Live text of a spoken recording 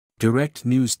Direct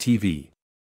News TV.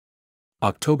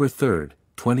 October 3,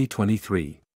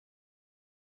 2023.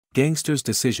 Gangster's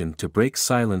decision to break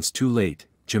silence too late,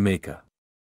 Jamaica.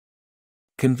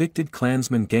 Convicted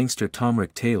Klansman gangster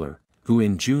Tomrick Taylor, who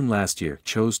in June last year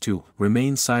chose to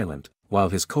remain silent, while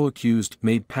his co-accused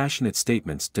made passionate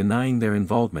statements denying their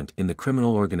involvement in the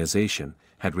criminal organization,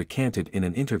 had recanted in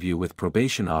an interview with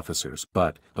probation officers,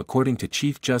 but, according to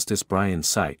Chief Justice Brian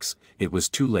Sykes, it was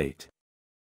too late.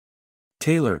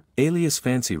 Taylor, alias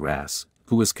Fancy Rass,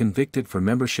 who was convicted for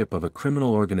membership of a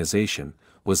criminal organization,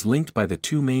 was linked by the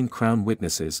two main Crown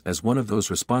witnesses as one of those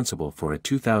responsible for a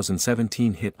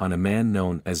 2017 hit on a man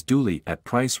known as Dooley at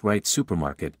Price Right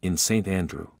Supermarket in St.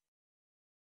 Andrew.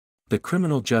 The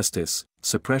Criminal Justice,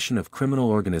 Suppression of Criminal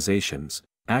Organizations,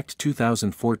 Act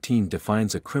 2014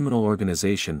 defines a criminal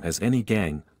organization as any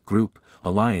gang, group,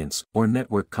 alliance, or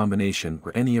network combination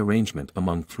or any arrangement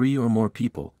among three or more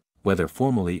people, whether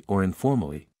formally or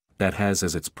informally, that has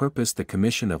as its purpose the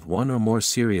commission of one or more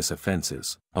serious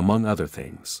offenses, among other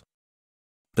things.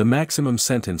 The maximum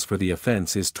sentence for the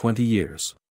offense is 20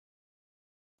 years.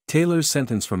 Taylor's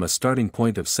sentence from a starting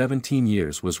point of 17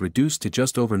 years was reduced to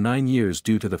just over 9 years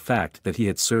due to the fact that he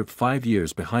had served 5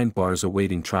 years behind bars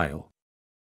awaiting trial.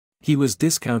 He was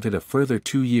discounted a further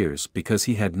 2 years because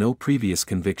he had no previous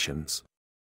convictions.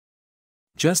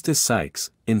 Justice Sykes,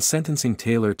 in sentencing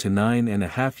Taylor to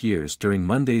 9.5 years during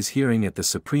Monday's hearing at the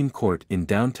Supreme Court in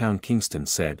downtown Kingston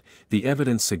said, the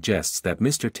evidence suggests that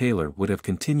Mr. Taylor would have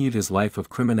continued his life of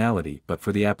criminality but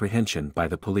for the apprehension by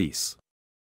the police.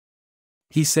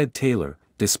 He said Taylor,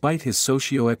 despite his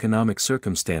socio-economic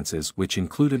circumstances which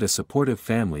included a supportive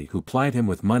family who plied him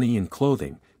with money and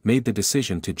clothing, made the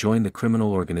decision to join the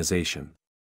criminal organization.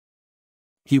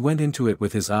 He went into it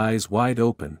with his eyes wide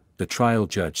open, the trial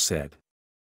judge said.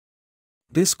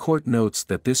 This court notes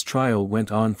that this trial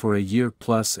went on for a year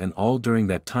plus and all during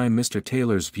that time Mr.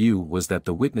 Taylor's view was that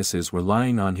the witnesses were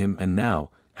lying on him and now,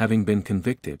 having been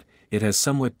convicted, it has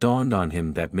somewhat dawned on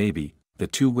him that maybe, the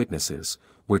two witnesses,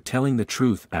 were telling the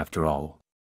truth after all.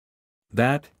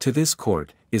 That, to this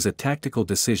court, is a tactical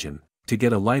decision, to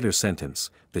get a lighter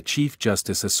sentence, the Chief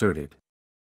Justice asserted.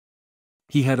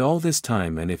 He had all this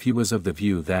time and if he was of the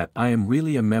view that I am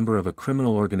really a member of a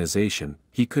criminal organization,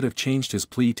 he could have changed his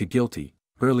plea to guilty,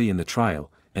 early in the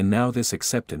trial, and now this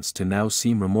acceptance to now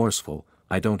seem remorseful,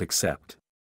 I don't accept.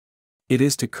 It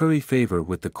is to curry favor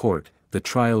with the court, the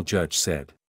trial judge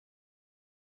said.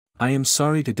 I am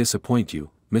sorry to disappoint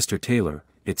you, Mr. Taylor,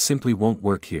 it simply won't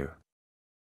work here.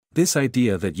 This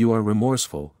idea that you are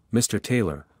remorseful, Mr.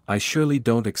 Taylor, I surely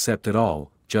don't accept at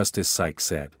all, Justice Sykes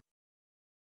said.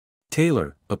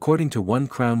 Taylor, according to one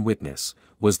Crown witness,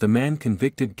 was the man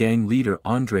convicted gang leader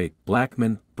Andre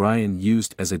Blackman Bryan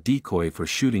used as a decoy for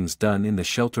shootings done in the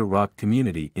Shelter Rock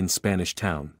community in Spanish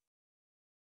Town.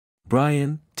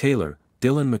 Bryan, Taylor,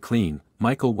 Dylan McLean,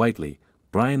 Michael Whiteley,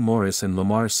 Brian Morris and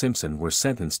Lamar Simpson were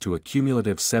sentenced to a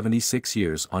cumulative 76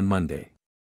 years on Monday.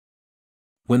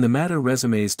 When the matter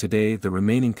resumes today the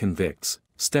remaining convicts,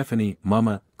 Stephanie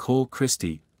Mama, Cole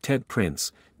Christie, Ted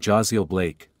Prince, Josiel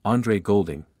Blake, Andre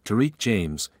Golding, Tariq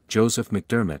James, Joseph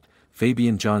McDermott,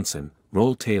 Fabian Johnson,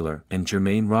 Roll Taylor and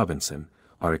Jermaine Robinson,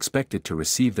 are expected to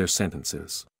receive their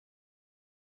sentences.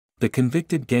 The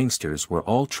convicted gangsters were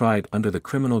all tried under the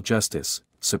Criminal Justice,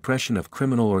 Suppression of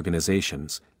Criminal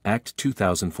Organizations, Act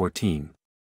 2014.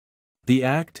 The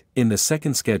Act, in the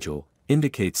second schedule,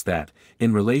 indicates that,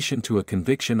 in relation to a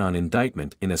conviction on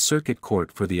indictment in a circuit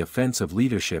court for the offense of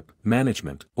leadership,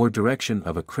 management, or direction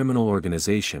of a criminal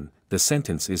organization, the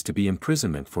sentence is to be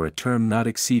imprisonment for a term not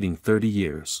exceeding 30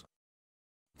 years.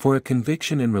 For a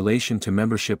conviction in relation to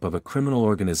membership of a criminal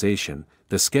organization,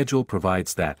 the schedule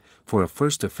provides that, for a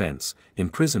first offense,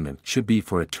 imprisonment should be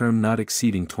for a term not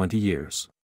exceeding 20 years.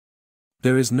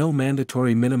 There is no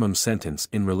mandatory minimum sentence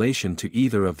in relation to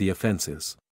either of the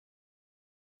offenses.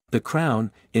 The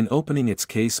Crown, in opening its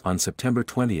case on September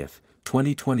 20,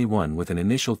 2021 with an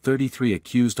initial 33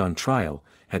 accused on trial,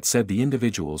 had said the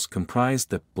individuals comprised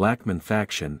the Blackman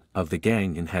faction of the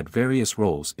gang and had various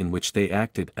roles in which they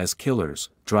acted as killers,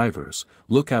 drivers,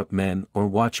 lookout men or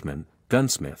watchmen,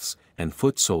 gunsmiths, and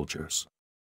foot soldiers.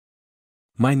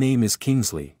 My name is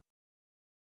Kingsley.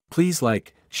 Please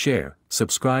like, share,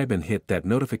 subscribe and hit that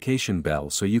notification bell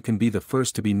so you can be the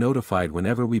first to be notified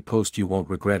whenever we post. You won't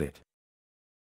regret it.